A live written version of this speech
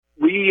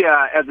we,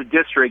 as a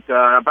district,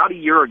 about a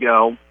year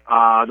ago,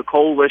 the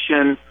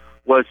coalition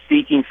was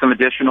seeking some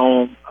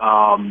additional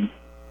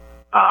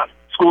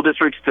school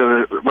districts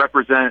to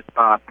represent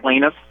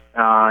plaintiffs,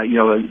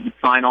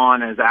 sign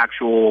on as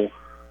actual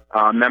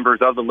members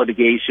of the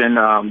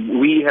litigation.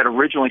 We had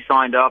originally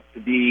signed up to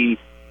be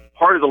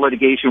part of the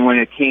litigation when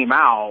it came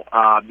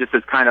out, just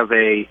as kind of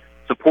a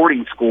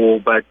supporting school,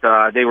 but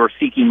they were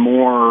seeking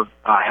more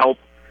help.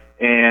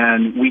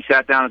 And we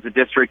sat down as a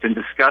district and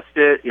discussed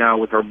it,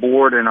 with our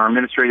board and our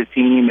administrative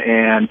team.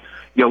 And,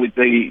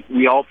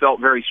 we all felt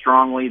very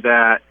strongly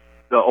that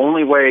the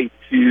only way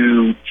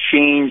to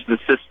change the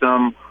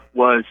system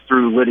was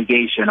through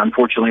litigation.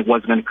 Unfortunately, it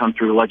wasn't going to come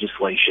through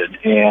legislation.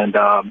 And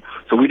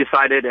so we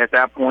decided at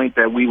that point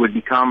that we would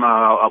become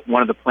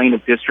one of the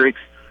plaintiff districts.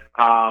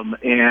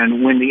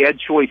 And when the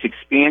EdChoice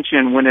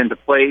expansion went into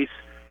place,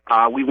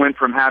 we went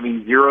from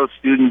having 0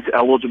 students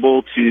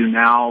eligible to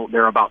now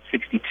there are about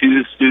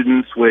 62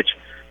 students, which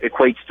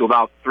equates to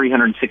about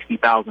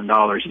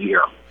 $360,000 a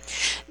year.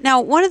 Now,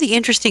 one of the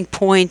interesting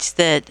points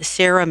that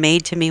Sarah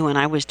made to me when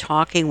I was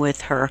talking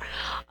with her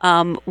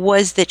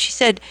was that she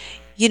said,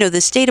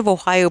 the state of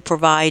Ohio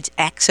provides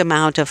X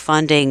amount of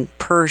funding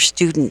per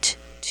student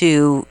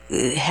to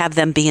have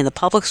them be in the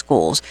public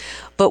schools.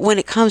 But when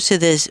it comes to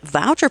this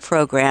voucher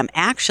program,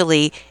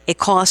 actually, it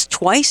costs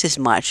twice as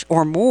much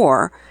or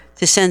more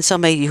to send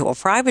somebody to a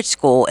private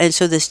school. And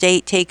so the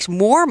state takes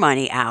more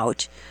money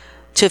out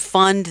to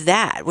fund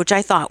that, which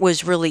I thought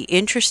was really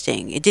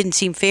interesting. It didn't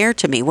seem fair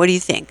to me. What do you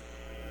think?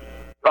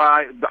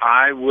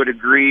 I would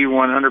agree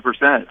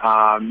 100%.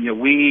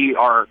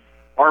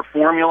 Our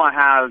formula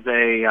has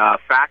a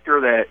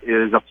factor that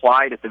is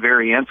applied at the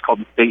very end. It's called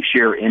the State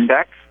Share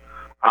Index.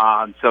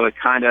 So it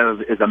kind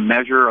of is a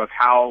measure of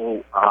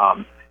how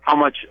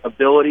much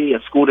ability a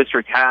school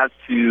district has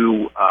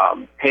to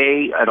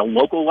pay at a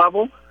local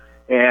level.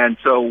 And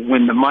so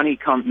when the money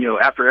comes,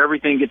 after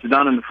everything gets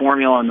done in the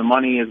formula and the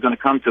money is going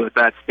to come to it,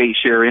 that State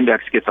Share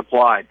Index gets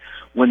applied.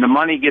 When the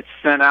money gets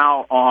sent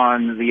out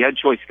on the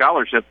EdChoice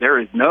scholarship, there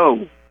is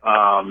no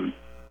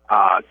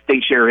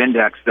State Share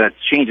Index that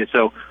changes.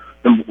 So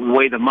the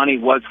way the money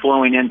was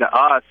flowing into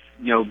us,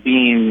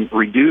 being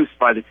reduced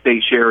by the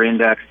State Share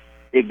Index,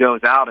 it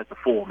goes out at the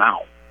full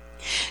amount.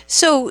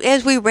 So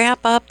as we wrap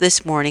up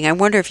this morning, I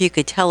wonder if you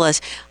could tell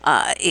us,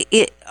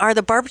 are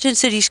the Barberton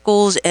City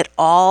Schools at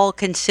all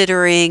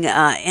considering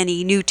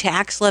any new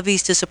tax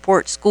levies to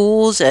support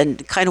schools,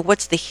 and kind of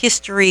what's the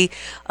history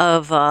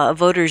of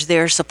voters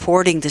there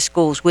supporting the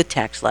schools with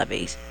tax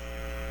levies?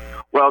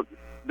 Well,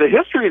 the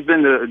history has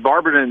been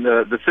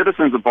the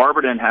citizens of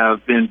Barberton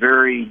have been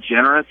very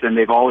generous, and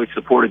they've always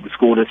supported the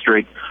school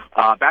district.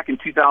 Back in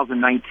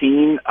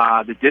 2019,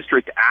 the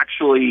district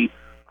actually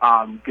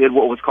did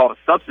what was called a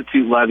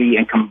substitute levy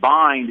and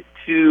combined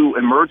 2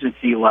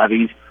 emergency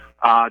levies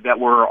that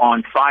were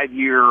on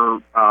 5-year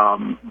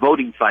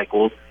voting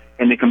cycles,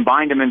 and they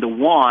combined them into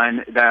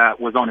one that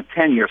was on a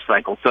 10-year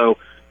cycle. So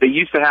they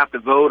used to have to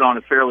vote on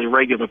a fairly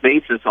regular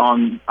basis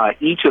on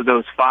each of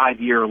those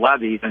 5-year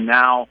levies, and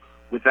now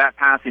with that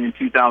passing in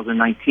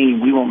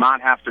 2019, we will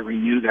not have to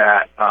renew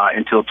that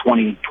until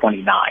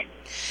 2029.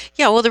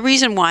 Yeah, well, the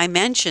reason why I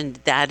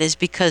mentioned that is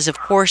because, of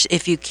course,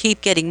 if you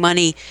keep getting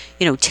money,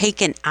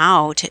 taken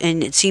out,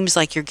 and it seems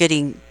like you're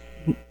getting,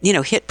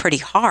 hit pretty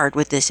hard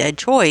with this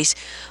EdChoice,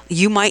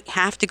 you might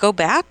have to go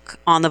back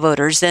on the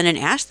voters then and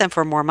ask them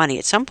for more money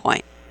at some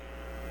point.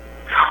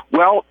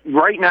 Well,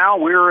 right now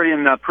we're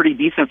in a pretty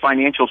decent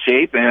financial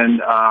shape,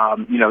 and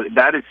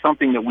that is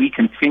something that we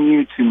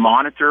continue to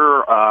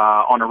monitor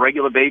on a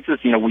regular basis.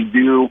 We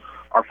do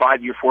our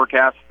 5-year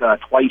forecast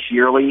twice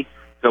yearly,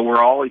 so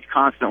we're always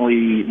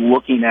constantly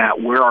looking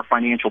at where our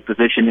financial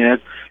position is.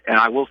 And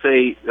I will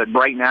say that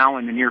right now,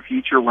 in the near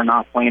future, we're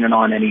not planning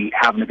on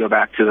having to go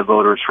back to the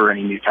voters for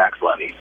any new tax levies.